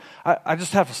I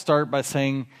just have to start by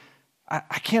saying,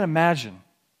 I can't imagine.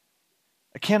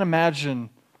 I can't imagine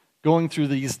going through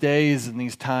these days and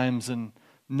these times and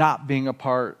not being a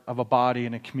part of a body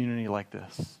in a community like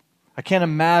this. I can't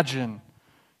imagine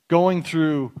going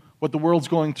through what the world's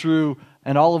going through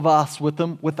and all of us with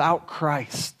them without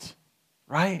Christ,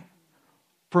 right?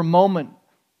 For a moment,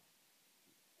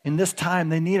 in this time,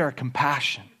 they need our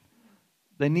compassion.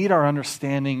 They need our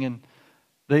understanding, and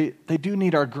they do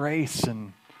need our grace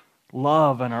and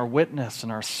love and our witness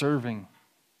and our serving.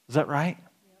 Is that right?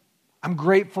 I'm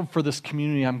grateful for this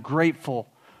community. I'm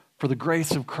grateful for the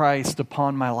grace of Christ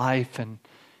upon my life, and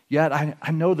yet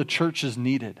I know the church is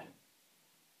needed.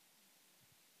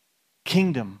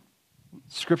 Kingdom,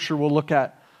 Scripture we'll look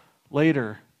at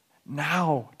later.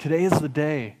 Now, today is the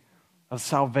day of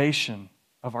salvation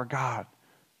of our God,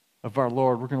 of our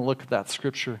Lord. We're going to look at that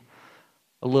Scripture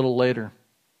a little later.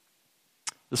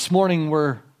 This morning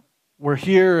we're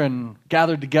here and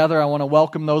gathered together. I want to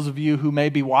welcome those of you who may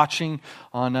be watching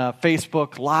on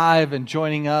Facebook Live and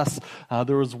joining us.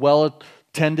 There was well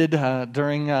attended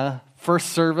during first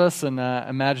service, and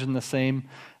imagine the same.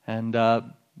 And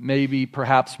maybe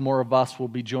perhaps more of us will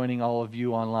be joining all of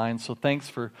you online. So thanks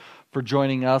for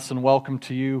joining us, and welcome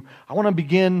to you. I want to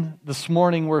begin this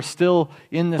morning. We're still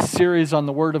in this series on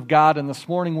the Word of God, and this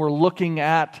morning we're looking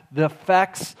at the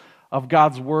effects of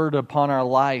God's Word upon our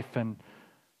life and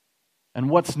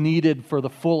what's needed for the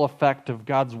full effect of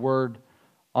God's Word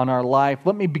on our life.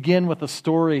 Let me begin with a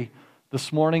story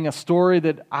this morning, a story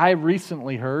that I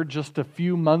recently heard just a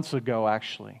few months ago,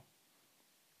 actually.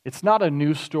 It's not a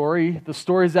new story. The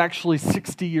story is actually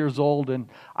 60 years old, and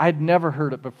I had never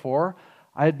heard it before.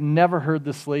 I had never heard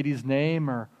this lady's name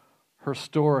or her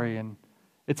story, and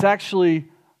it's actually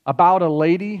about a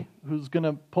lady who's going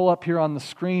to pull up here on the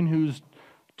screen who's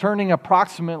turning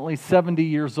approximately 70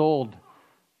 years old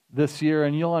this year,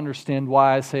 and you'll understand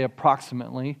why I say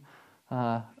approximately.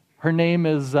 Her name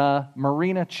is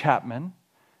Marina Chapman,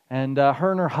 and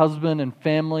her and her husband and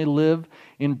family live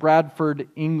in Bradford,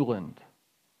 England.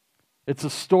 It's a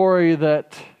story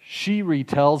that she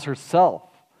retells herself.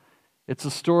 It's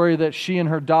a story that she and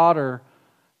her daughter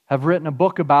have written a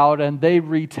book about, and they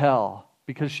retell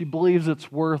because she believes it's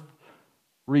worth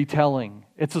retelling.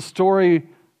 It's a story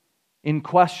in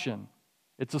question.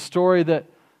 It's a story that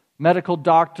medical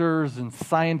doctors and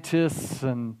scientists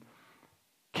and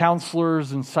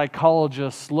counselors and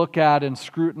psychologists look at and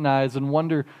scrutinize and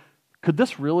wonder, could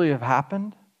this really have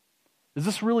happened? Is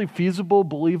this really feasible,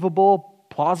 believable,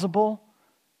 plausible?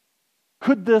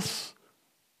 Could this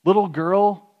little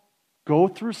girl go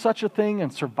through such a thing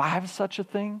and survive such a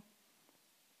thing?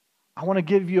 I want to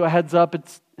give you a heads up.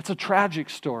 It's a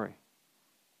tragic story.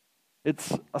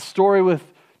 It's a story with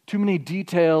too many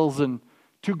details and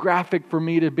too graphic for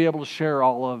me to be able to share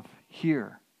all of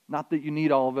here. Not that you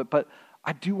need all of it, but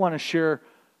I do want to share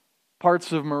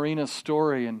parts of Marina's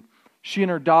story. And she and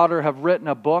her daughter have written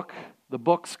a book. The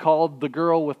book's called The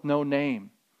Girl with No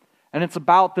Name. And it's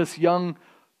about this young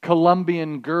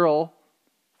Colombian girl,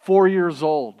 4 years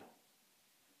old.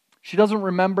 She doesn't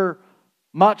remember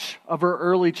much of her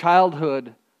early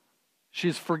childhood.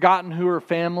 She's forgotten who her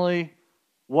family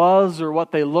was or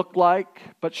what they looked like,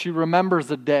 but she remembers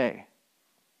a day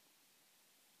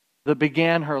that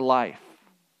began her life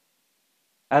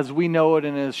as we know it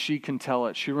and as she can tell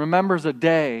it. She remembers a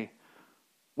day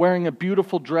wearing a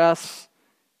beautiful dress,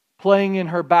 playing in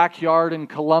her backyard in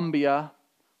Colombia,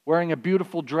 wearing a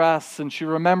beautiful dress, and she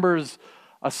remembers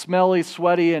a smelly,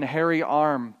 sweaty, and hairy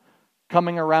arm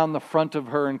coming around the front of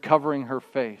her and covering her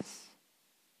face.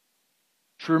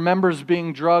 She remembers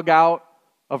being dragged out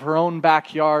of her own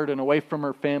backyard and away from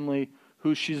her family,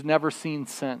 who she's never seen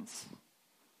since.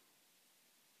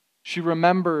 She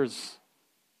remembers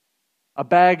a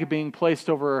bag being placed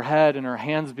over her head and her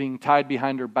hands being tied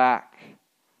behind her back.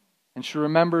 And she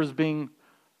remembers being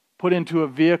put into a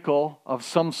vehicle of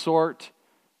some sort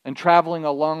and traveling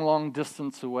a long, long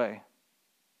distance away.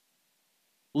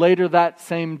 Later that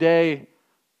same day,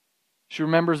 she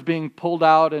remembers being pulled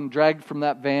out and dragged from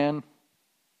that van.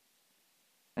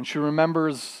 And she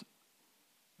remembers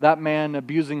that man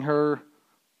abusing her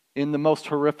in the most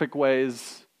horrific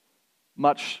ways,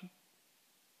 much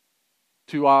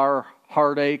to our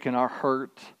heartache and our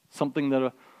hurt, something that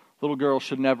a little girl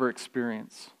should never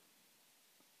experience.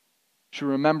 She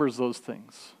remembers those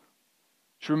things.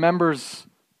 She remembers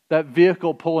that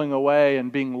vehicle pulling away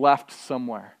and being left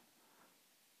somewhere,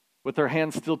 with her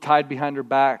hands still tied behind her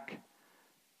back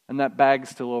and that bag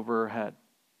still over her head.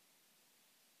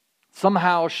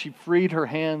 Somehow she freed her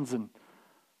hands and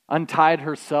untied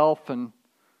herself, and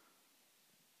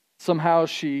somehow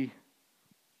she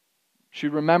She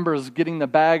remembers getting the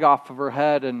bag off of her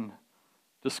head and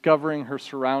discovering her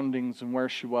surroundings and where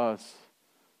she was.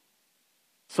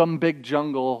 Some big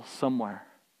jungle somewhere,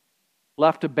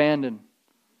 left abandoned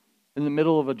in the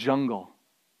middle of a jungle.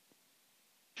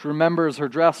 She remembers her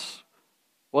dress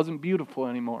wasn't beautiful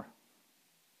anymore.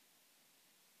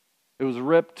 It was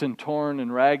ripped and torn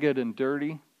and ragged and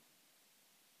dirty,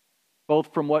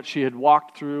 both from what she had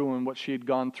walked through and what she had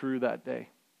gone through that day.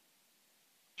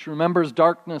 She remembers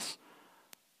darkness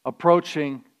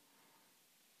approaching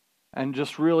and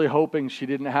just really hoping she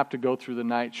didn't have to go through the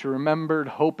night. She remembered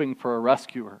hoping for a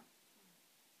rescuer.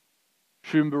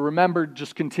 She remembered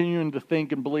just continuing to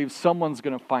think and believe someone's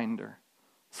going to find her.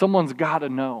 Someone's got to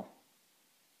know.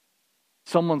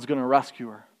 Someone's going to rescue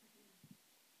her.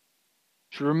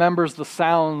 She remembers the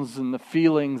sounds and the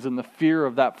feelings and the fear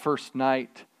of that first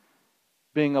night,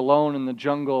 being alone in the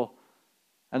jungle,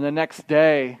 and the next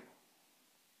day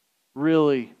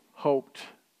really hoped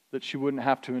that she wouldn't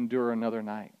have to endure another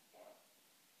night.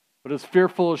 But as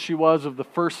fearful as she was of the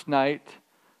first night,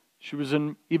 she was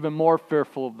even more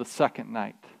fearful of the second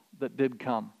night that did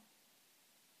come.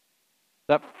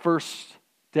 That first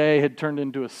day had turned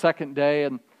into a second day,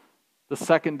 and the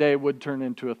second day would turn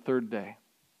into a third day.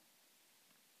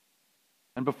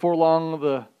 And before long,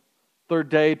 the third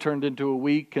day turned into a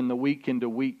week, and the week into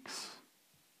weeks.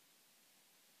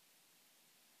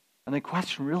 And they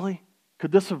questioned, really?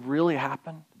 Could this have really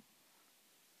happened?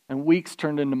 And weeks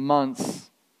turned into months,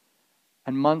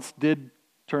 and months did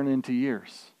turn into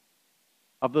years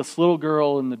of this little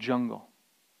girl in the jungle.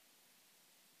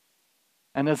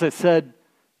 And as I said,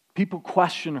 people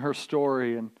question her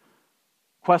story and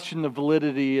question the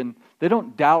validity, and they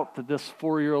don't doubt that this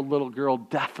 4-year-old little girl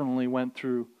definitely went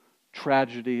through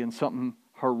tragedy and something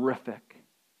horrific.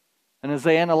 And as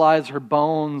they analyze her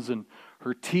bones and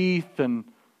her teeth, and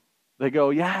they go,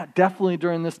 yeah, definitely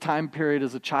during this time period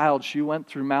as a child, she went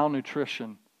through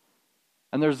malnutrition.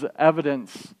 And there's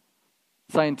evidence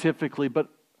scientifically, but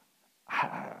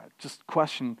just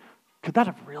question, could that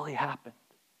have really happened?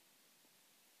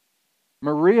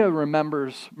 Marina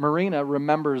remembers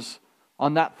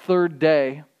on that third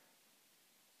day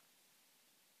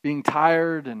being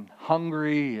tired and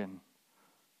hungry and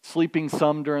sleeping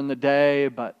some during the day,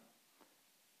 but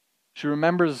she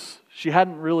remembers she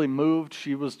hadn't really moved.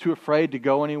 She was too afraid to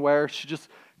go anywhere. She just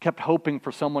kept hoping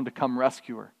for someone to come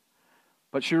rescue her.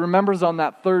 But she remembers on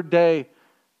that third day,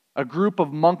 a group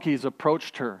of monkeys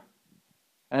approached her.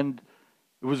 And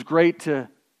it was great to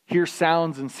hear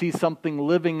sounds and see something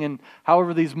living. And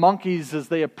however, these monkeys, as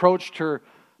they approached her,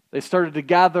 they started to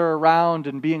gather around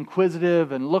and be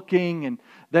inquisitive and looking and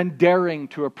then daring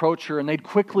to approach her. And they'd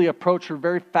quickly approach her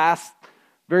very fast,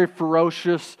 very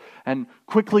ferocious, and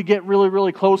quickly get really,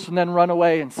 really close and then run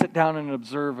away and sit down and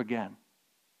observe again.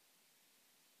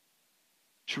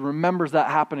 She remembers that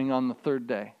happening on the third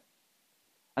day.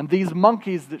 And these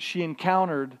monkeys that she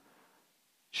encountered,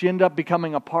 she ended up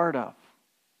becoming a part of.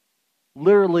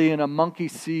 Literally in a monkey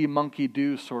see, monkey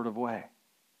do sort of way.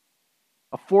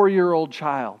 A 4-year-old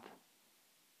child.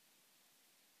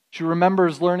 She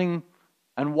remembers learning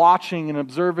and watching and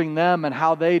observing them and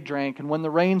how they drank. And when the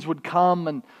rains would come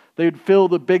and they would fill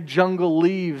the big jungle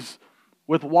leaves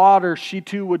with water, she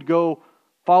too would go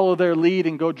follow their lead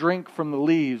and go drink from the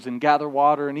leaves and gather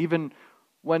water, and even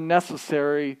when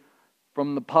necessary,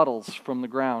 from the puddles from the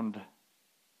ground,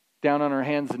 down on her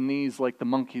hands and knees like the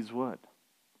monkeys would.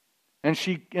 And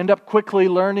she ended up quickly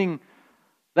learning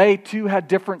they too had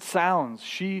different sounds.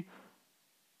 She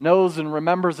knows and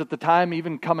remembers at the time,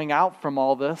 even coming out from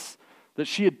all this, that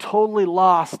she had totally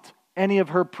lost any of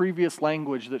her previous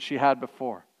language that she had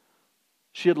before.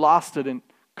 She had lost it and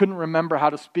couldn't remember how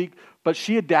to speak, but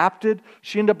she adapted.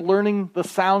 She ended up learning the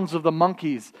sounds of the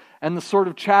monkeys and the sort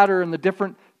of chatter and the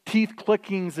different teeth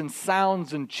clickings and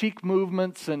sounds and cheek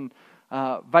movements and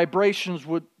vibrations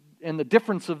and the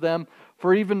difference of them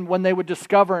for even when they would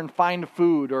discover and find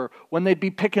food, or when they'd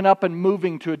be picking up and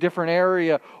moving to a different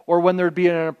area, or when there'd be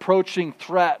an approaching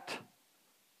threat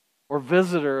or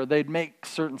visitor, they'd make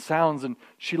certain sounds, and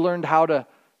she learned how to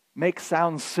make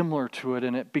sounds similar to it,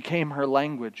 and it became her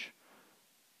language.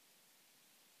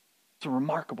 It's a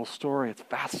remarkable story. It's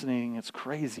fascinating. It's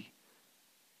crazy.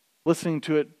 Listening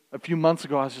to it a few months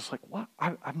ago, I was just like, what?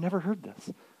 I've never heard this.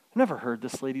 I've never heard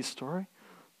this lady's story.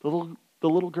 The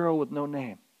little girl with no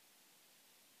name.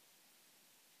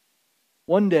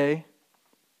 One day,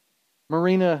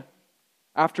 Marina,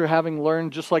 after having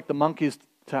learned, just like the monkeys,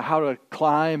 to how to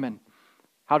climb and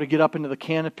how to get up into the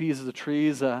canopies of the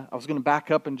trees, I was going to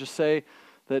back up and just say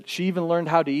that she even learned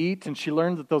how to eat, and she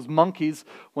learned that those monkeys,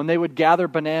 when they would gather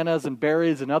bananas and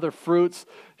berries and other fruits,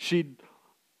 she'd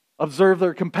observe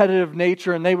their competitive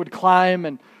nature, and they would climb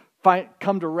and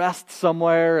come to rest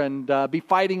somewhere and be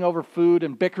fighting over food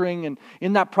and bickering. And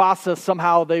in that process,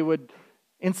 somehow they would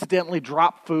incidentally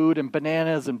drop food and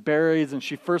bananas and berries, and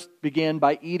she first began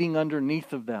by eating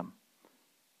underneath of them.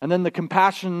 And then the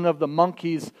compassion of the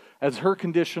monkeys, as her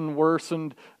condition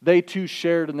worsened, they too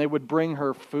shared, and they would bring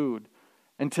her food.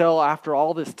 Until after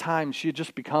all this time, she had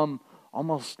just become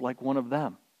almost like one of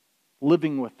them,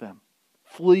 living with them,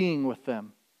 fleeing with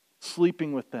them,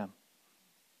 sleeping with them.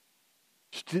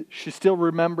 She still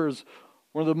remembers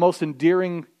one of the most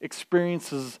endearing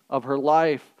experiences of her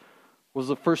life was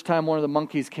the first time one of the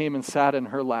monkeys came and sat in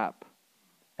her lap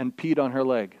and peed on her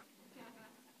leg.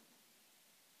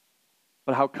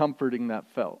 But how comforting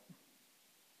that felt,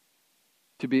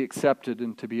 to be accepted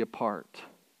and to be a part.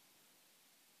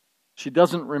 She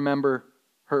doesn't remember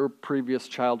her previous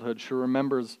childhood. She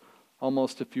remembers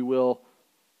almost, if you will,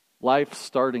 life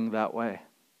starting that way.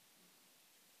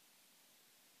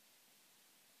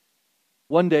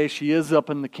 One day she is up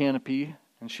in the canopy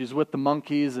and she's with the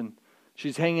monkeys and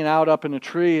she's hanging out up in a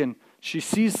tree and she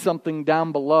sees something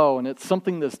down below, and it's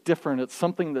something that's different. It's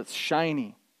something that's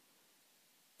shiny.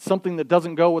 Something that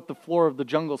doesn't go with the floor of the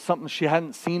jungle, something she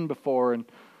hadn't seen before. And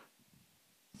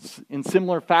in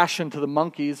similar fashion to the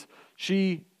monkeys,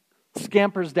 she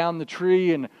scampers down the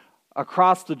tree and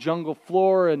across the jungle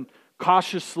floor, and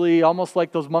cautiously, almost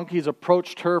like those monkeys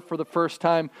approached her for the first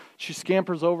time, she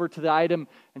scampers over to the item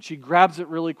and she grabs it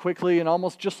really quickly, and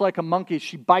almost just like a monkey,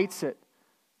 she bites it.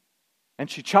 And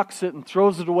she chucks it and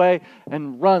throws it away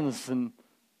and runs and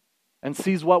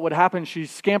sees what would happen. She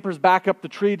scampers back up the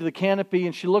tree to the canopy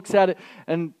and she looks at it,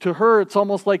 and to her it's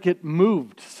almost like it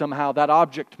moved somehow. That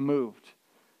object moved.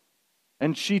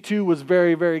 And she too was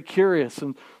very, very curious.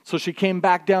 And so she came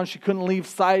back down. She couldn't leave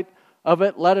sight of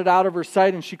it, let it out of her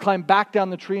sight, and she climbed back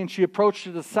down the tree and she approached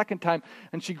it a second time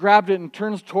and she grabbed it and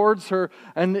turns towards her,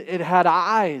 and it had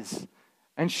eyes.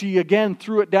 And she again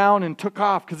threw it down and took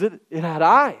off because it had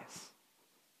eyes.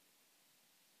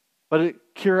 But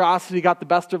curiosity got the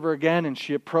best of her again, and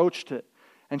she approached it,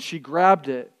 and she grabbed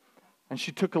it, and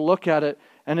she took a look at it,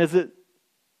 and as it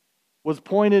was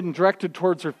pointed and directed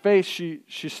towards her face, she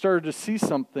started to see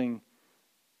something.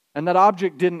 And that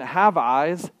object didn't have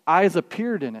eyes. Eyes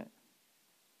appeared in it.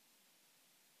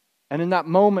 And in that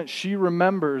moment, she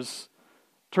remembers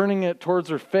turning it towards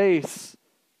her face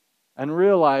and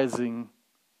realizing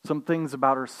some things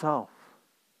about herself.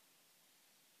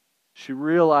 She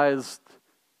realized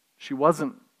she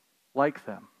wasn't like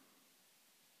them.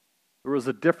 There was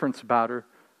a difference about her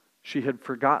she had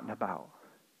forgotten about,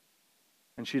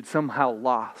 and she had somehow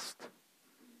lost.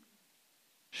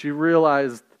 She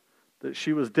realized that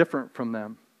she was different from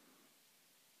them.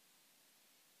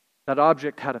 That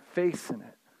object had a face in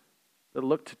it that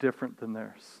looked different than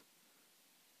theirs.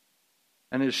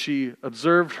 And as she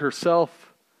observed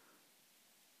herself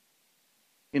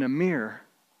in a mirror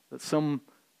that some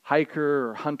hiker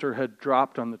or hunter had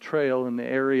dropped on the trail in the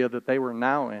area that they were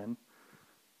now in,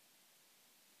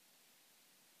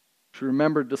 she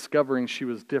remembered discovering she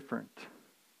was different.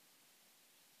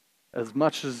 As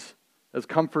much as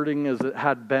comforting as it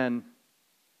had been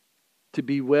to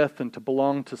be with and to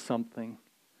belong to something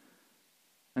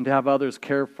and to have others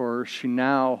care for her, she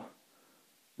now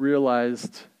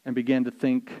realized and began to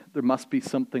think there must be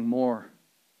something more.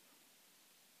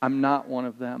 I'm not one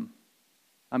of them.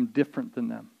 I'm different than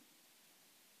them.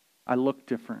 I look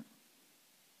different.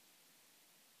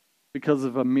 Because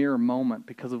of a mere moment,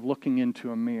 because of looking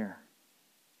into a mirror,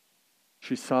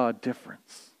 she saw a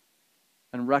difference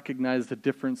and recognized a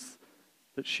difference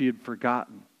that she had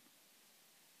forgotten.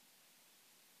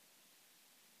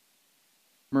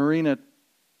 Marina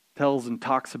tells and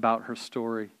talks about her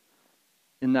story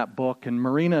in that book, and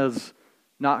Marina is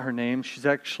not her name.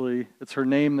 It's her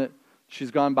name that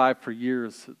she's gone by for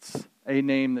years. It's a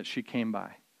name that she came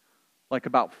by, like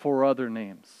about 4 other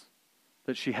names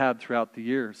that she had throughout the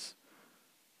years.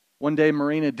 One day,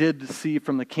 Marina did see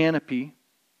from the canopy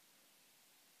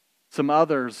some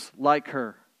others like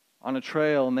her on a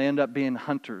trail, and they end up being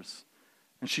hunters.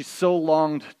 And she so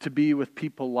longed to be with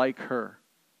people like her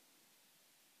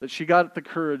that she got the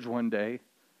courage one day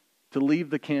to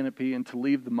leave the canopy and to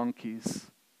leave the monkeys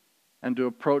and to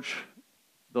approach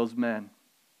those men.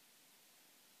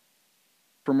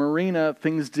 For Marina,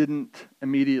 things didn't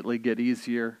immediately get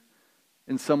easier.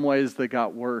 In some ways, they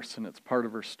got worse, and it's part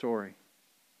of her story.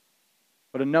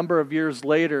 But a number of years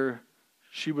later,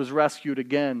 she was rescued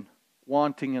again,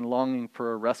 wanting and longing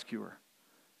for a rescuer.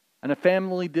 And a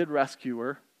family did rescue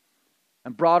her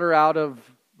and brought her out of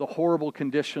the horrible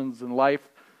conditions in life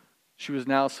she was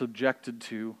now subjected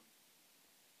to.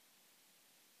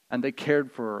 and they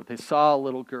cared for her. They saw a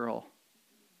little girl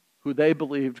who they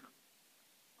believed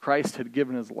Christ had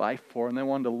given his life for, and they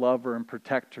wanted to love her and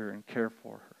protect her and care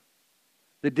for her.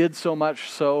 They did so much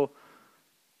so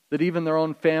that even their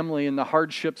own family, in the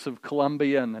hardships of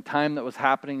Colombia and the time that was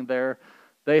happening there,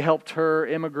 they helped her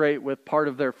immigrate with part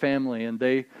of their family, and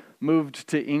they moved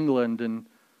to England, and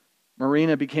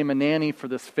Marina became a nanny for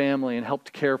this family and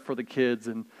helped care for the kids,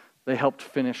 and they helped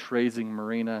finish raising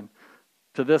Marina. And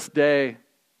to this day,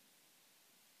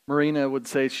 Marina would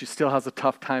say she still has a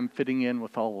tough time fitting in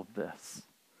with all of this.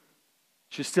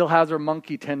 She still has her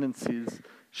monkey tendencies.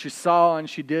 She saw and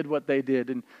she did what they did,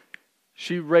 and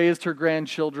she raised her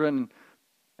grandchildren,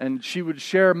 and she would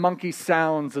share monkey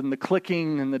sounds and the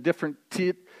clicking and the different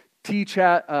teeth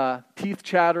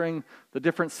chattering, the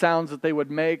different sounds that they would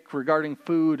make regarding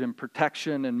food and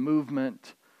protection and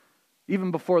movement,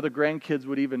 even before the grandkids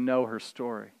would even know her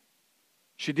story.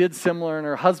 She did similar, and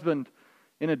her husband,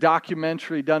 in a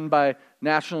documentary done by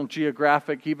National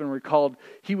Geographic, even recalled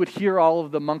he would hear all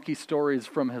of the monkey stories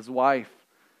from his wife,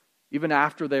 even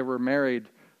after they were married,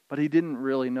 but he didn't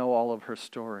really know all of her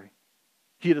story.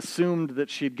 He had assumed that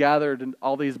she had gathered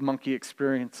all these monkey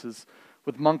experiences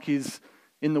with monkeys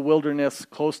in the wilderness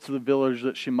close to the village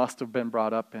that she must have been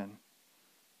brought up in.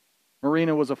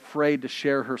 Marina was afraid to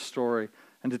share her story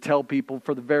and to tell people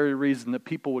for the very reason that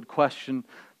people would question,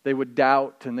 they would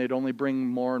doubt, and they'd only bring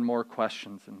more and more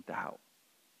questions and doubt.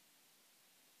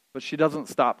 But she doesn't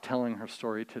stop telling her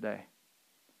story today.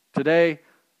 Today,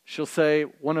 she'll say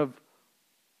one of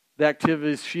the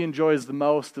activities she enjoys the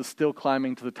most is still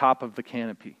climbing to the top of the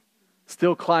canopy.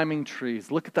 Still climbing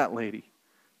trees. Look at that lady.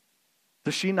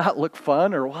 Does she not look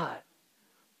fun or what?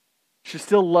 She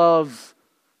still loves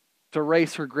to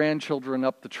race her grandchildren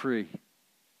up the tree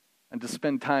and to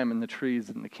spend time in the trees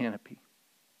and the canopy.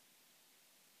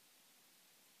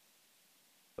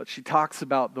 But she talks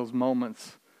about those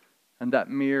moments and that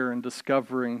mirror and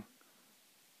discovering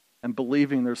and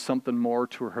believing there's something more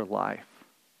to her life.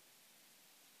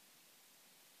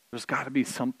 There's got to be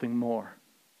something more.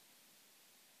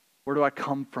 Where do I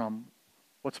come from?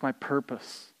 What's my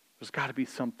purpose? There's got to be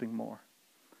something more.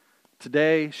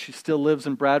 Today, she still lives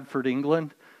in Bradford,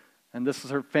 England, and this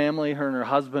is her family. Her and her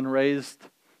husband raised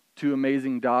two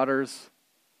amazing daughters.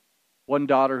 One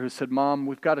daughter who said, "Mom,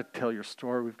 we've got to tell your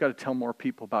story. We've got to tell more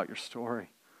people about your story.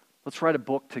 Let's write a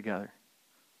book together.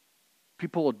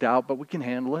 People will doubt, but we can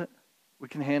handle it. We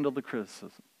can handle the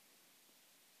criticism."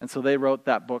 And so they wrote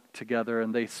that book together,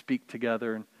 and they speak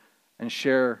together and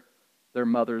share their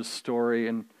mother's story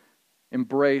and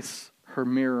embrace her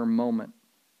mirror moment.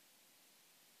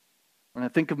 When I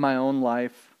think of my own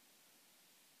life,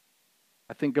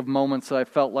 I think of moments that I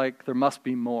felt like there must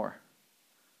be more.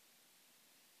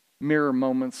 Mirror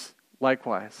moments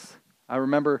likewise. I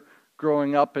remember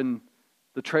growing up in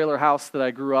the trailer house that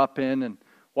I grew up in and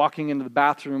walking into the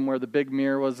bathroom where the big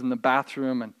mirror was in the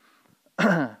bathroom,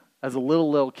 and as a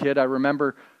little kid, I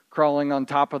remember crawling on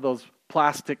top of those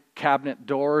plastic cabinet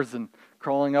doors and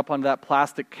crawling up onto that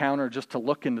plastic counter just to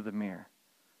look into the mirror.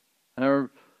 And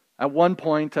at one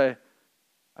point, I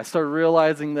started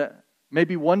realizing that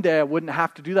maybe one day I wouldn't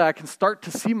have to do that. I can start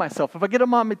to see myself. If I get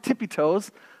them on my tippy toes,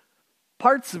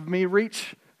 parts of me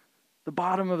reach the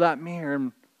bottom of that mirror,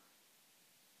 and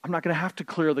I'm not going to have to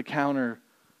clear the counter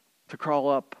to crawl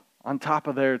up on top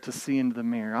of there to see into the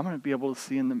mirror. I'm going to be able to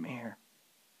see in the mirror.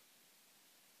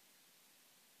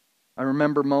 I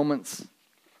remember moments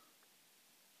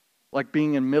like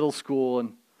being in middle school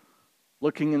and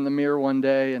looking in the mirror one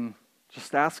day and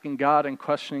just asking God and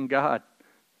questioning God,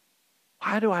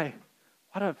 why do I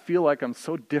feel like I'm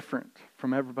so different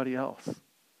from everybody else?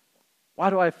 Why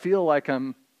do I feel like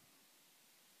I'm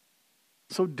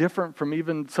so different from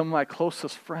even some of my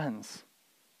closest friends?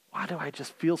 Why do I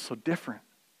just feel so different?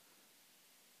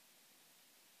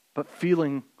 But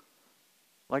feeling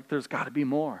like there's got to be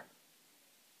more.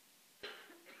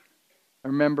 I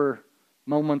remember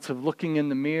moments of looking in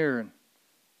the mirror and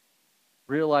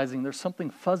realizing there's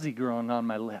something fuzzy growing on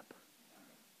my lip.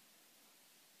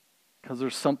 Because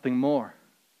there's something more.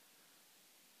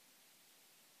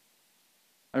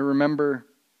 I remember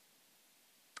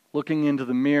looking into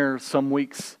the mirror some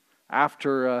weeks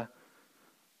after a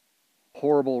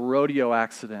horrible rodeo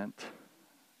accident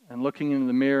and looking into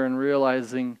the mirror and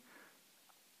realizing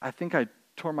I think I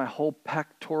tore my whole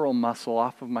pectoral muscle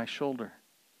off of my shoulder.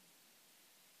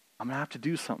 I'm going to have to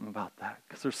do something about that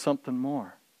because there's something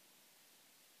more.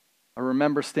 I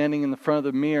remember standing in the front of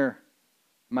the mirror,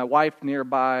 my wife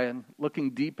nearby, and looking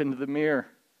deep into the mirror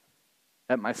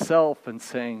at myself and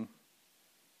saying,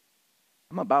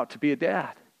 I'm about to be a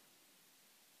dad.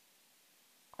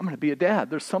 I'm going to be a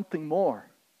dad. There's something more.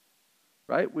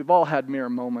 right? We've all had mirror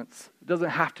moments. It doesn't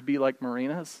have to be like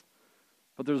Marina's,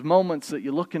 but there's moments that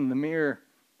you look in the mirror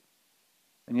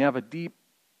and you have a deep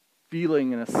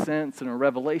feeling and a sense and a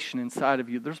revelation inside of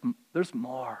you. There's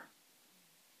more.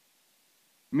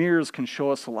 Mirrors can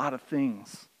show us a lot of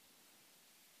things.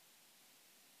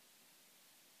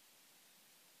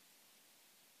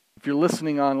 If you're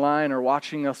listening online or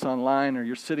watching us online or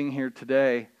you're sitting here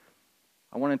today,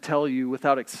 I want to tell you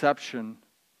without exception,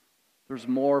 there's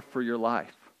more for your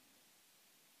life.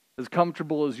 As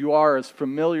comfortable as you are, as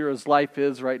familiar as life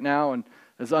is right now, and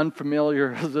as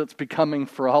unfamiliar as it's becoming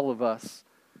for all of us,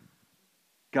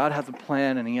 God has a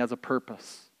plan and He has a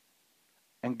purpose.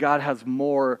 And God has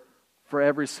more for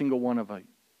every single one of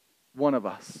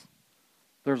us.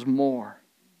 There's more.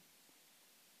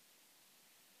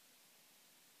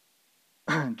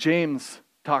 James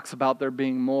talks about there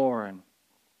being more, and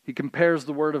he compares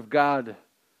the Word of God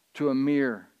to a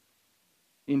mirror.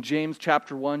 In James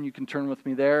chapter 1, you can turn with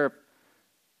me there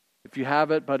if you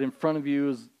have it, but in front of you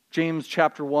is James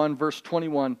chapter 1, verse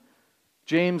 21.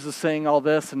 James is saying all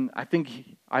this, and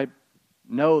I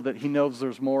know that he knows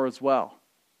there's more as well.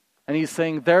 And he's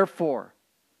saying, therefore,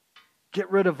 get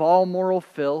rid of all moral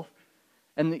filth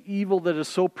and the evil that is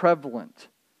so prevalent,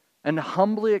 and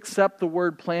humbly accept the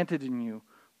word planted in you,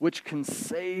 which can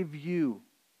save you.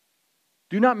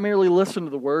 Do not merely listen to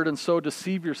the word and so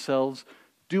deceive yourselves.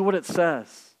 Do what it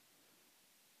says.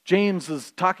 James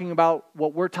is talking about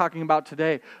what we're talking about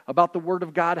today, about the Word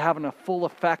of God having a full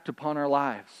effect upon our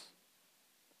lives.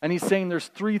 And he's saying there's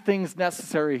 3 things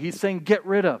necessary. He's saying get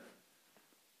rid of.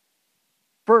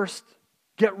 First,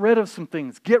 get rid of some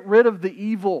things. Get rid of the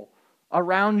evil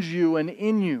around you and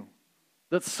in you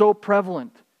that's so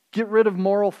prevalent. Get rid of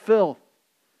moral filth.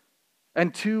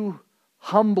 And 2,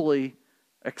 humbly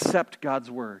accept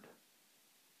God's Word.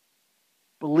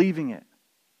 Believing it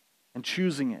and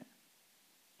choosing it.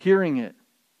 Hearing it.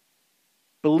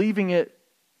 Believing it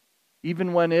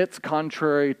even when it's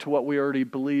contrary to what we already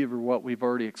believe or what we've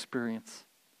already experienced.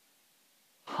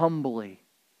 Humbly,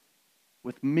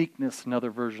 with meekness,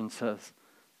 another version says,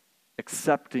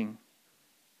 accepting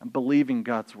and believing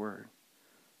God's Word.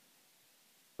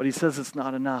 But he says it's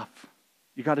not enough.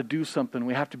 You got to do something.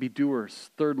 We have to be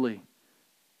doers. Thirdly,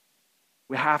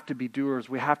 we have to be doers.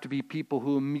 We have to be people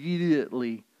who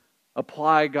immediately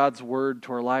apply God's Word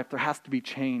to our life. There has to be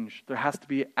change. There has to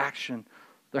be action.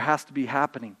 There has to be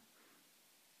happening.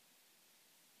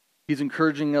 He's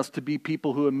encouraging us to be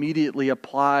people who immediately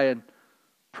apply in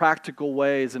practical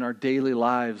ways in our daily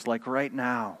lives, like right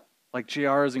now. Like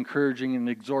JR is encouraging and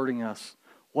exhorting us.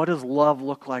 What does love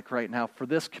look like right now? For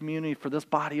this community, for this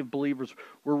body of believers,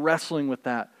 we're wrestling with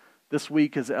that this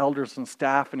week as elders and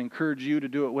staff, and encourage you to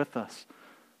do it with us.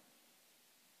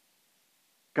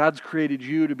 God's created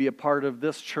you to be a part of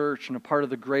this church and a part of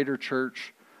the greater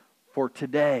church for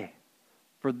today,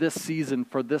 for this season,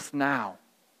 for this now.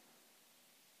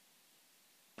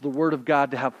 For the Word of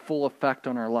God to have full effect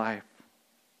on our life.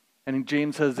 And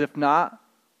James says, if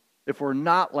we're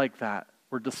not like that,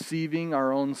 we're deceiving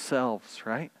our own selves,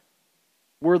 right?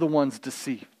 We're the ones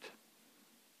deceived.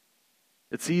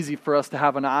 It's easy for us to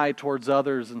have an eye towards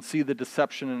others and see the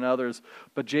deception in others,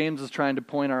 but James is trying to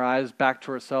point our eyes back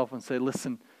to ourselves and say,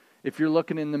 listen, if you're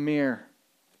looking in the mirror,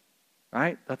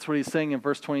 right? That's what he's saying in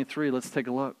verse 23. Let's take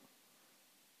a look.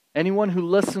 Anyone who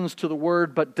listens to the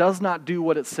word but does not do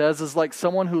what it says is like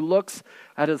someone who looks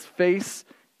at his face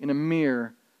in a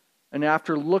mirror and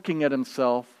after looking at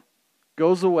himself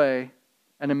goes away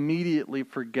and immediately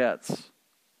forgets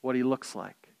what he looks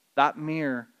like. That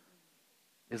mirror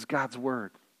is God's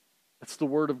Word. It's the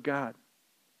Word of God.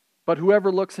 But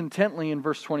whoever looks intently, in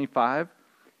verse 25,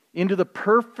 into the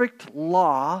perfect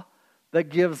law that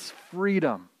gives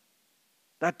freedom.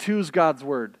 That too is God's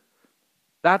Word.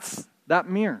 That's that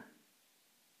mirror.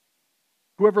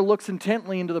 Whoever looks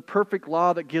intently into the perfect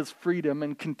law that gives freedom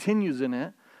and continues in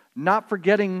it, not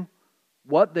forgetting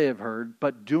what they have heard,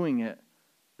 but doing it,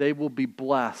 they will be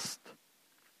blessed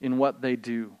in what they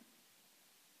do.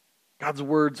 God's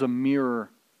Word's a mirror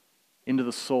into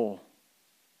the soul.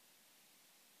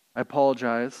 I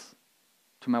apologize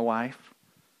to my wife.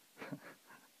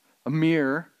 A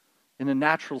mirror, in a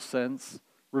natural sense,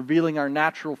 revealing our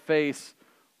natural face,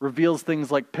 reveals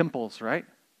things like pimples, right?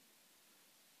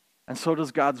 And so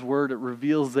does God's Word. It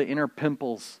reveals the inner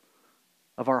pimples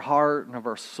of our heart and of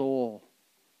our soul.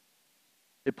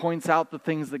 It points out the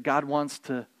things that God wants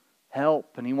to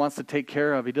help and He wants to take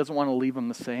care of. He doesn't want to leave them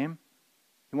the same.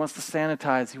 He wants to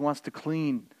sanitize. He wants to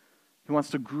clean. He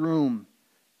wants to groom.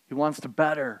 He wants to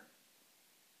better.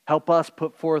 Help us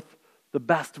put forth the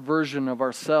best version of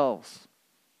ourselves.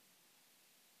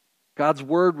 God's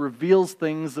word reveals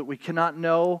things that we cannot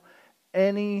know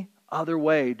any other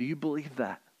way. Do you believe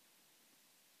that?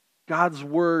 God's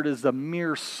word is a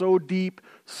mirror so deep,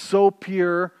 so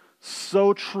pure,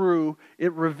 so true.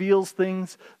 It reveals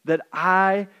things that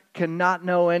I cannot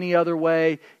know any other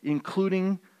way,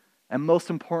 including, and most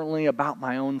importantly, about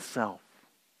my own self.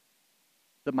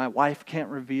 That my wife can't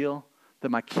reveal, that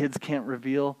my kids can't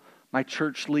reveal, my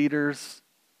church leaders.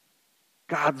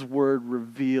 God's word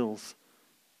reveals.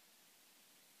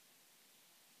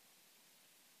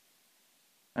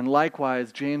 And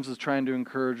likewise, James is trying to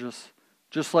encourage us,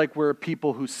 just like we're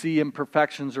people who see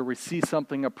imperfections or we see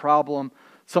something, a problem,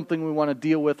 something we want to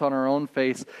deal with on our own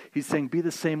face. He's saying, be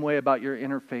the same way about your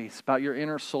inner face, about your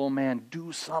inner soul man.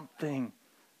 Do something.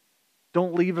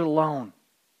 Don't leave it alone.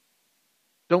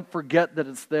 Don't forget that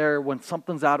it's there. When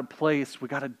something's out of place, we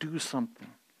got to do something.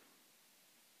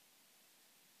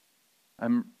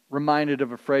 I'm reminded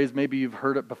of a phrase, maybe you've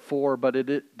heard it before, but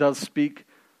it does speak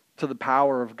to the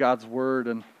power of God's word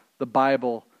and the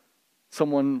Bible.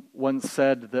 Someone once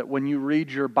said that when you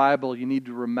read your Bible, you need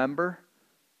to remember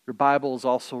your Bible is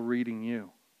also reading you.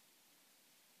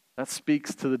 That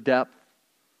speaks to the depth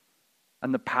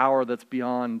and the power that's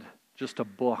beyond just a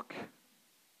book,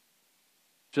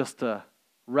 just a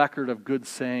record of good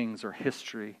sayings or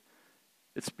history.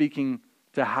 It's speaking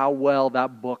to how well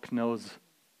that book knows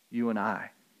you and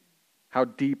I, how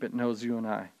deep it knows you and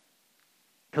I,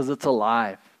 because it's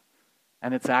alive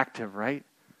and it's active, right?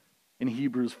 In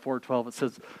Hebrews 4:12 it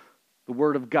says, the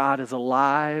word of God is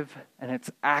alive and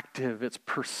it's active, it's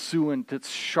pursuant, it's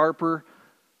sharper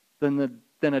than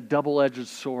a double-edged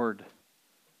sword,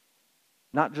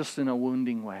 not just in a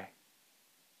wounding way.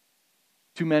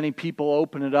 Too many people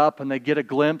open it up and they get a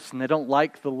glimpse and they don't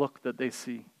like the look that they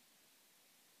see.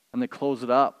 And they close it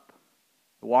up,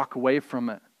 they walk away from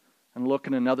it and look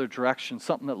in another direction,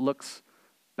 something that looks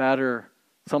better,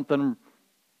 something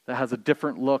that has a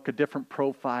different look, a different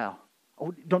profile.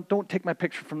 Oh, don't take my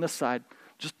picture from this side.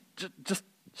 Just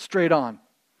straight on.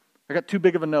 I got too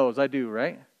big of a nose. I do,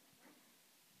 right?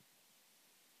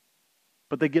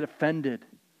 But they get offended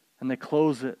and they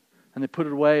close it and they put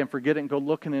it away and forget it and go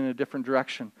looking in a different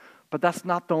direction. But that's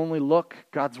not the only look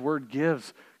God's word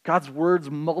gives. God's word's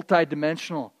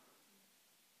multidimensional.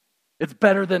 It's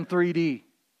better than 3D.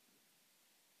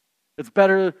 It's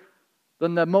better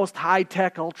than the most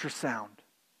high-tech ultrasound.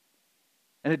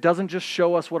 And it doesn't just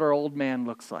show us what our old man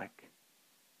looks like.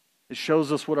 It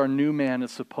shows us what our new man is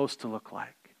supposed to look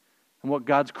like. And what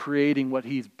God's creating, what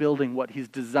He's building, what He's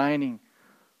designing,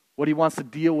 what He wants to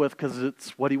deal with, because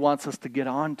it's what He wants us to get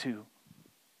onto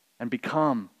and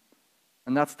become.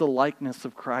 And that's the likeness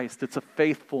of Christ. It's a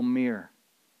faithful mirror.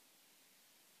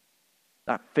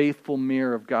 That faithful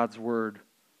mirror of God's Word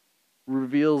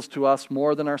reveals to us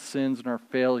more than our sins and our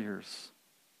failures.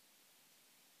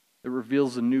 It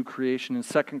reveals a new creation. In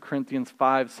 2 Corinthians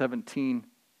 5:17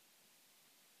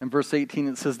 and verse 18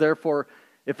 it says, therefore,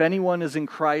 if anyone is in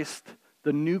Christ,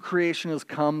 the new creation has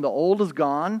come, the old is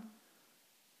gone,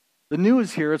 the new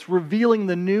is here. It's revealing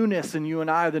the newness in you and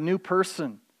I, the new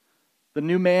person, the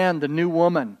new man, the new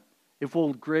woman, if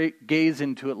we'll gaze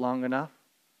into it long enough.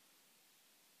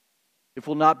 If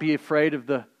we'll not be afraid of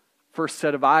the first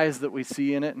set of eyes that we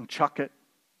see in it and chuck it.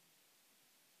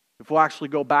 If we'll actually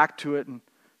go back to it and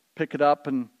pick it up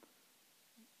and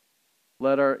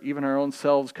let even our own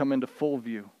selves come into full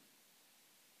view.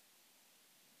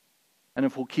 And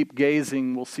if we'll keep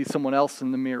gazing, we'll see someone else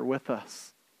in the mirror with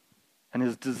us and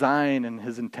his design and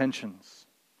his intentions.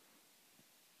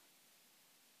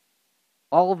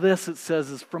 All this, it says,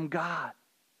 is from God,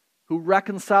 who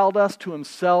reconciled us to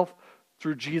Himself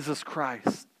through Jesus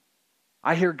Christ.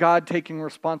 I hear God taking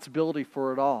responsibility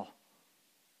for it all.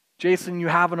 Jason, you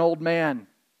have an old man.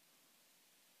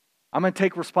 I'm going to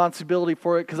take responsibility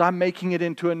for it because I'm making it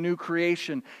into a new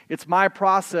creation. It's my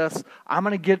process. I'm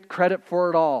going to get credit for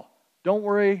it all. Don't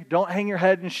worry. Don't hang your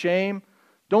head in shame.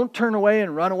 Don't turn away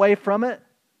and run away from it.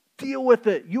 Deal with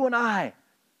it. You and I.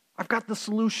 I've got the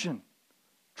solution.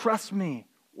 Trust me.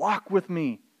 Walk with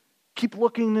me. Keep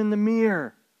looking in the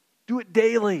mirror. Do it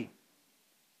daily.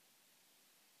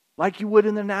 Like you would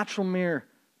in the natural mirror.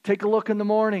 Take a look in the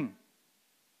morning.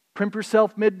 Primp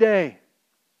yourself midday.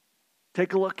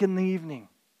 Take a look in the evening.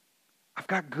 I've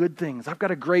got good things. I've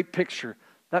got a great picture.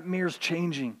 That mirror's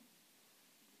changing.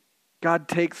 God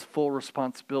takes full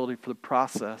responsibility for the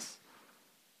process,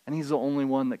 and He's the only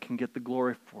one that can get the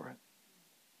glory for it.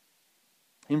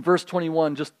 In verse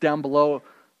 21, just down below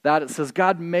that, it says,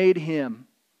 God made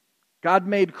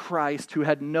Christ, who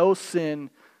had no sin,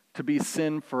 to be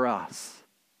sin for us.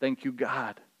 Thank you,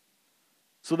 God.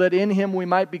 So that in Him we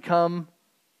might become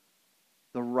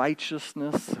The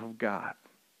righteousness of God.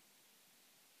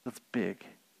 That's big.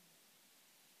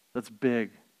 That's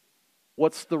big.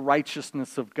 What's the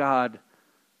righteousness of God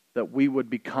that we would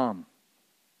become?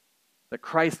 That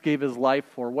Christ gave his life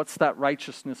for? What's that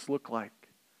righteousness look like?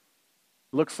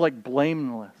 It looks like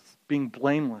blameless, being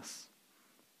blameless,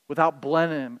 without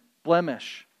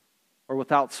blemish, or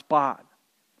without spot.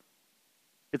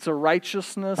 It's a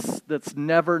righteousness that's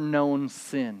never known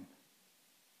sin.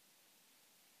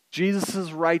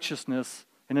 Jesus' righteousness,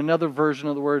 in another version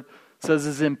of the word, says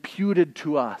is imputed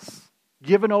to us,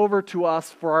 given over to us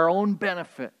for our own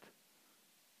benefit,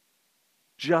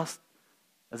 just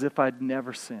as if I'd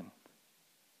never sinned.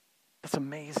 That's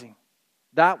amazing.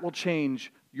 That will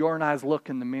change your and I's look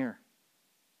in the mirror.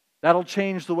 That'll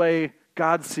change the way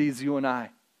God sees you and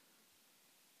I.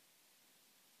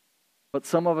 But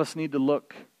some of us need to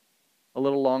look a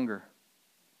little longer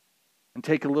and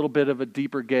take a little bit of a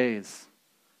deeper gaze.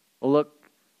 A look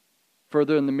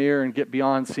further in the mirror and get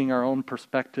beyond seeing our own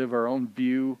perspective, our own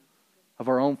view of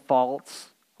our own faults,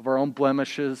 of our own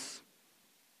blemishes.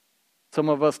 Some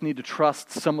of us need to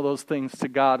trust some of those things to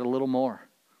God a little more,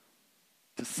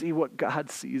 to see what God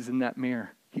sees in that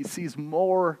mirror. He sees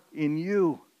more in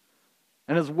you.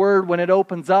 And his word, when it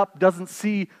opens up, doesn't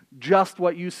see just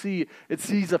what you see. It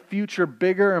sees a future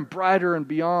bigger and brighter and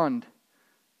beyond.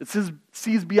 It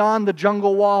sees beyond the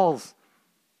jungle walls.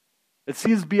 It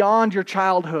sees beyond your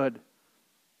childhood.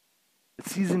 It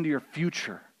sees into your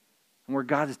future and where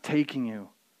God is taking you,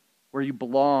 where you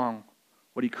belong,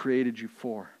 what he created you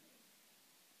for.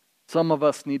 Some of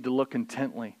us need to look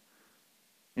intently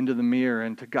into the mirror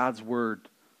and to God's word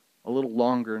a little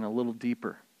longer and a little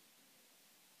deeper.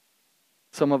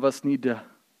 Some of us need to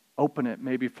open it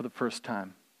maybe for the first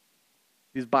time.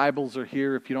 These Bibles are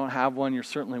here. If you don't have one, you're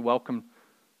certainly welcome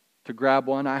to grab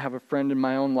one. I have a friend in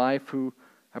my own life who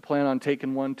I plan on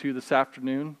taking one to this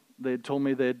afternoon. They had told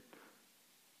me they've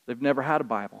never had a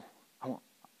Bible.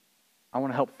 I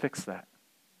want to help fix that.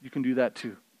 You can do that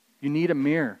too. You need a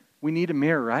mirror. We need a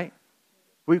mirror, right?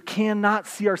 We cannot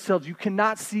see ourselves. You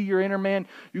cannot see your inner man.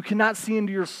 You cannot see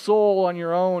into your soul on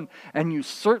your own, and you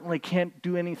certainly can't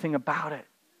do anything about it.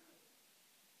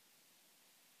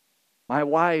 My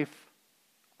wife,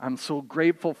 I'm so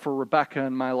grateful for Rebecca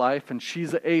in my life, and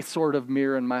she's a sort of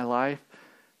mirror in my life,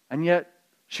 and yet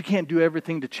she can't do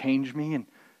everything to change me and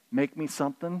make me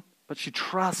something, but she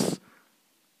trusts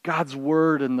God's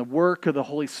word and the work of the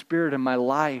Holy Spirit in my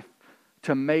life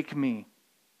to make me.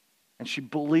 And she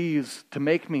believes to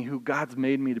make me who God's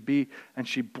made me to be. And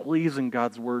she believes in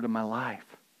God's word in my life.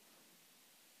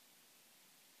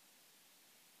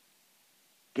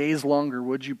 Gaze longer,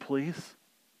 would you please?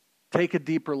 Take a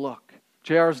deeper look.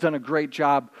 JR's done a great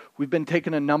job. We've been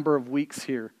taking a number of weeks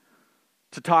here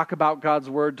to talk about God's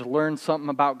word, to learn something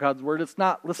about God's word. It's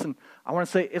not, listen, I want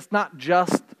to say it's not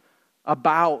just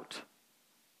about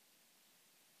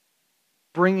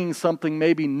bringing something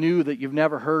maybe new that you've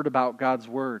never heard about God's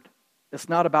word. It's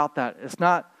not about that. It's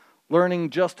not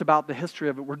learning just about the history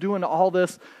of it. We're doing all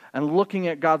this and looking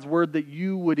at God's word that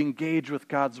you would engage with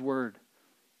God's word.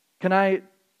 Can I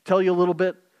tell you a little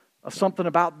bit of something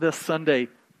about this Sunday,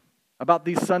 about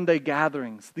these Sunday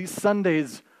gatherings? These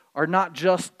Sundays are not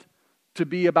just to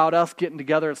be about us getting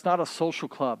together. It's not a social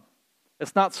club.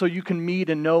 It's not so you can meet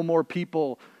and know more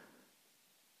people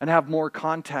and have more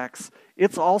contacts.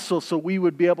 It's also so we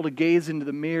would be able to gaze into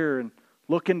the mirror and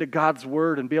look into God's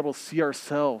word and be able to see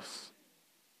ourselves.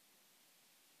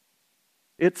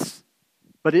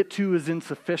 But it too is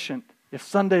insufficient. If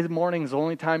Sunday morning is the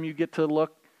only time you get to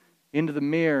look into the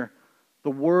mirror,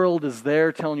 the world is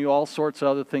there telling you all sorts of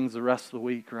other things the rest of the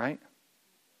week, right?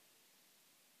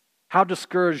 How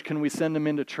discouraged can we send them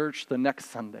into church the next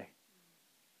Sunday?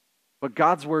 But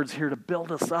God's word's here to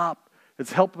build us up.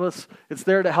 It's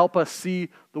there to help us see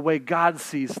the way God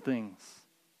sees things.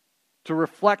 To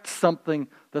reflect something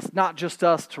that's not just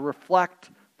us, to reflect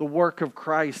the work of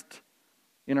Christ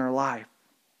in our life.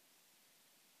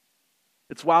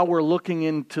 It's while we're looking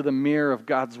into the mirror of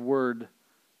God's word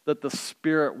that the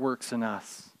Spirit works in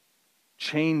us,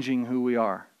 changing who we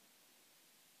are.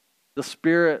 The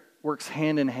Spirit works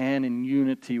hand in hand in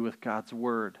unity with God's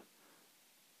word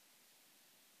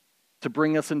to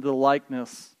bring us into the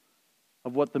likeness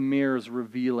of what the mirror is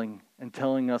revealing and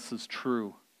telling us is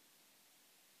true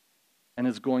and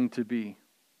is going to be.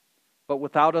 But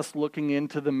without us looking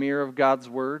into the mirror of God's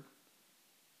word,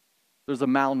 there's a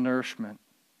malnourishment.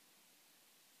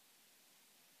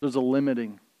 There's a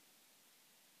limiting.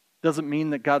 Doesn't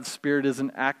mean that God's Spirit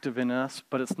isn't active in us,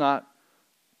 but it's not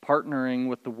partnering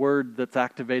with the word that's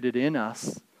activated in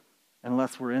us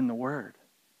unless we're in the word,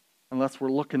 unless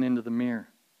we're looking into the mirror.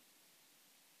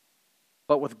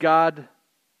 But with God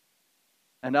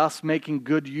and us making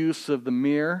good use of the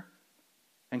mirror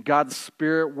and God's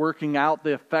Spirit working out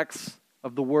the effects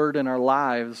of the Word in our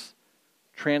lives,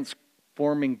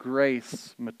 transforming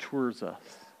grace matures us,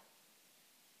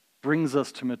 brings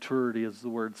us to maturity, as the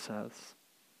Word says.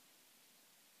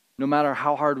 No matter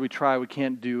how hard we try, we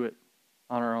can't do it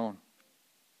on our own.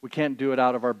 We can't do it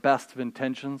out of our best of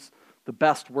intentions, the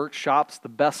best workshops, the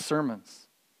best sermons.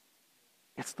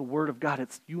 It's the Word of God.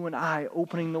 It's you and I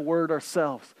opening the Word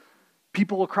ourselves.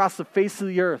 People across the face of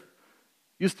the earth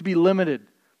used to be limited.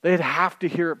 They'd have to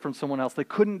hear it from someone else. They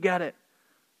couldn't get it.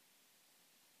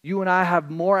 You and I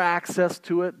have more access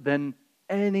to it than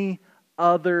any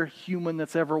other human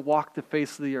that's ever walked the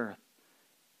face of the earth.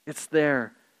 It's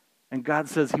there. And God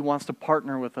says He wants to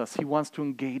partner with us. He wants to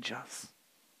engage us.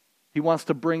 He wants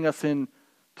to bring us in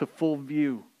to full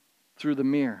view through the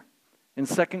mirror. In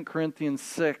 2 Corinthians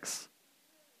 6,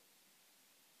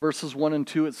 verses 1 and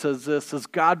 2, it says this, as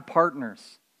God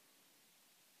partners,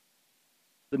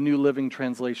 the New Living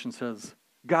Translation says,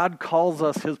 God calls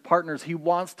us His partners. He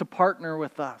wants to partner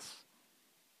with us.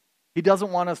 He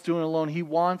doesn't want us doing it alone. He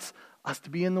wants us to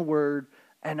be in the Word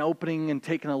and opening and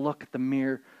taking a look at the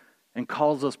mirror, and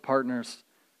calls us partners.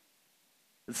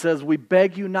 It says, we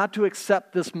beg you not to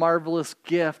accept this marvelous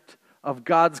gift of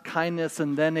God's kindness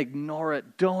and then ignore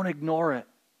it. Don't ignore it.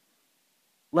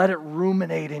 Let it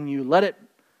ruminate in you. Let it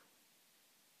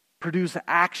produce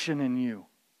action in you,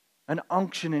 an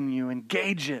unction in you.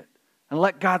 Engage it. And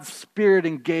let God's Spirit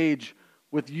engage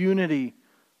with unity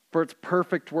for its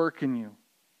perfect work in you.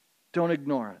 Don't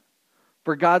ignore it.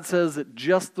 For God says at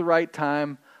just the right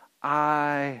time,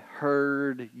 I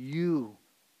heard you.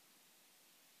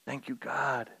 Thank you,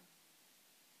 God.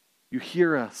 You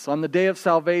hear us. On the day of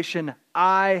salvation,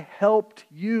 I helped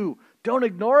you. Don't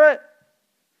ignore it.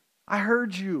 I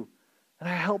heard you and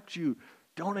I helped you.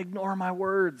 Don't ignore my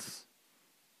words.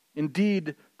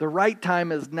 Indeed, the right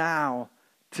time is now.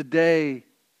 Today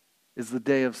is the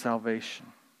day of salvation.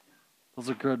 Those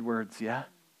are good words, yeah?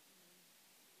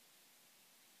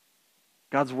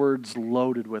 God's word's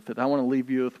loaded with it. I want to leave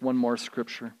you with one more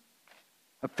scripture.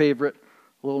 A favorite,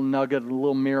 a little nugget, a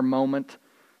little mere moment,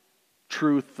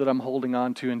 truth that I'm holding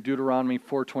on to. In Deuteronomy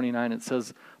 4:29 it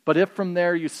says, but if from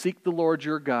there you seek the Lord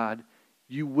your God,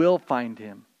 you will find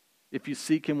Him if you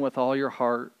seek Him with all your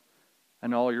heart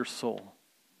and all your soul.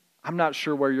 I'm not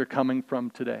sure where you're coming from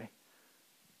today.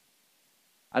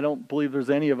 I don't believe there's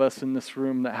any of us in this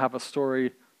room that have a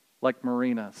story like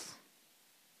Marina's.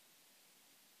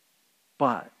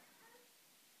 But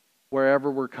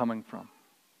wherever we're coming from,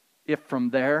 if from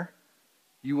there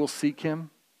you will seek Him,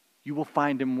 you will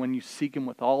find Him when you seek Him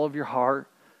with all of your heart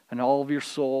and all of your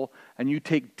soul, and you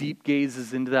take deep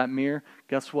gazes into that mirror.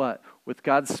 Guess what? With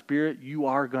God's Spirit, you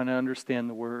are going to understand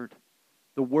the Word.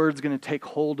 The Word's going to take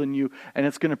hold in you, and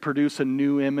it's going to produce a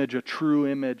new image, a true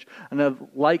image, and a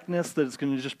likeness that is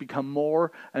going to just become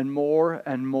more and more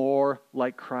and more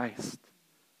like Christ.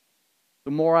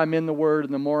 The more I'm in the Word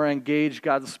and the more I engage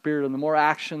God's Spirit and the more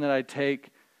action that I take,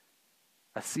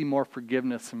 I see more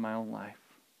forgiveness in my own life.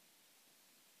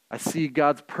 I see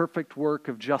God's perfect work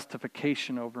of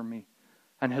justification over me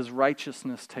and His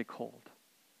righteousness take hold.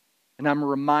 And I'm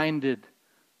reminded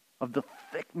of the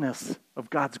thickness of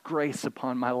God's grace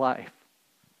upon my life.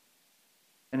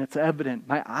 And it's evident.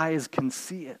 My eyes can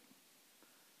see it.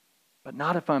 But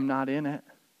not if I'm not in it.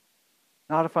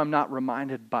 Not if I'm not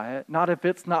reminded by it. Not if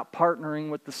it's not partnering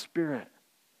with the Spirit.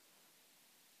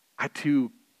 I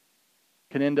too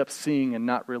can end up seeing and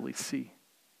not really see.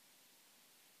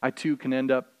 I too can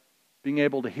end up being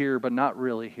able to hear but not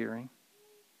really hearing.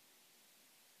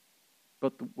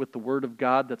 But with the Word of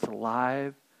God that's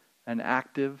alive and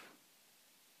active,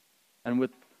 and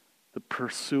with the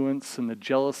pursuance and the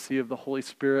jealousy of the Holy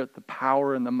Spirit, the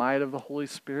power and the might of the Holy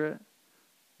Spirit,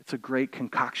 it's a great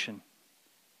concoction.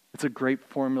 It's a great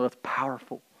formula. It's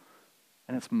powerful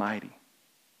and it's mighty.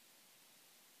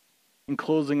 In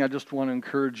closing, I just want to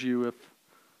encourage you, if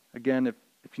you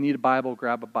need a Bible,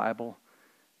 grab a Bible.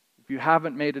 If you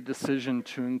haven't made a decision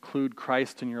to include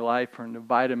Christ in your life or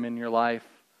invite Him in your life,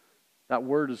 that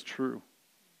word is true.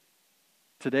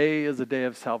 Today is a day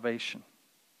of salvation.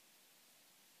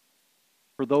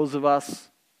 For those of us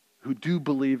who do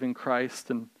believe in Christ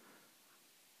and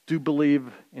do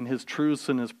believe in His truths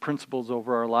and His principles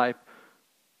over our life,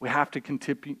 we have to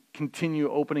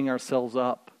continue opening ourselves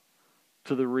up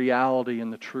to the reality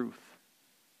and the truth.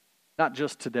 Not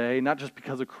just today, not just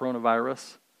because of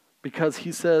coronavirus, because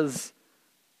He says,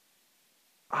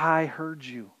 I heard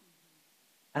you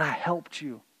and I helped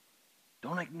you.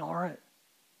 Don't ignore it.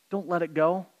 Don't let it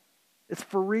go. It's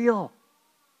for real.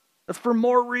 That's for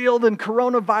more real than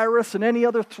coronavirus and any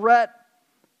other threat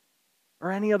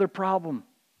or any other problem.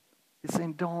 He's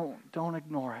saying, don't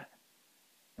ignore it.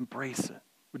 Embrace it.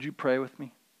 Would you pray with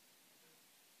me?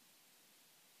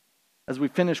 As we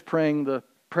finish praying, the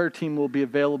prayer team will be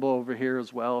available over here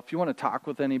as well. If you want to talk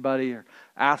with anybody or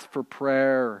ask for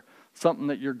prayer or something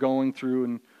that you're going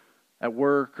through at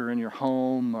work or in your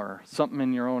home or something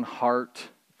in your own heart,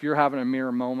 if you're having a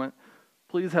mirror moment,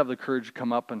 please have the courage to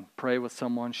come up and pray with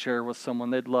someone, share with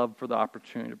someone. They'd love for the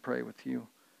opportunity to pray with you.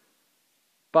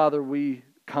 Father, we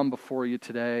come before you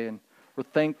today and we're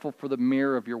thankful for the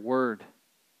mirror of your word.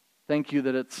 Thank you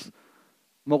that it's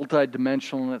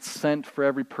multidimensional and it's sent for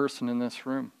every person in this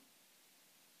room.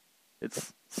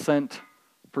 It's sent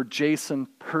for Jason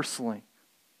personally.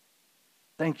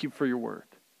 Thank you for your word.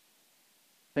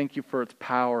 Thank you for its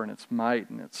power and its might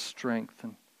and its strength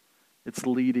and its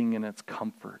leading and its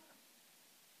comfort.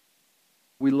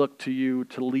 We look to you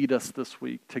to lead us this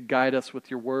week, to guide us with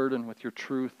your word and with your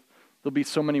truth. There'll be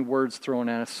so many words thrown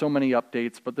at us, so many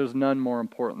updates, but there's none more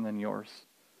important than yours.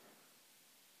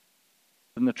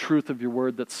 Than the truth of your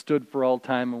word that stood for all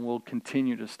time and will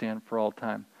continue to stand for all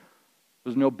time.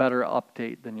 There's no better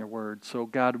update than your word. So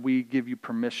God, we give you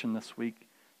permission this week.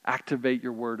 Activate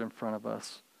your word in front of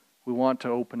us. We want to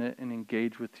open it and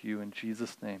engage with you in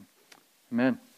Jesus' name. Amen.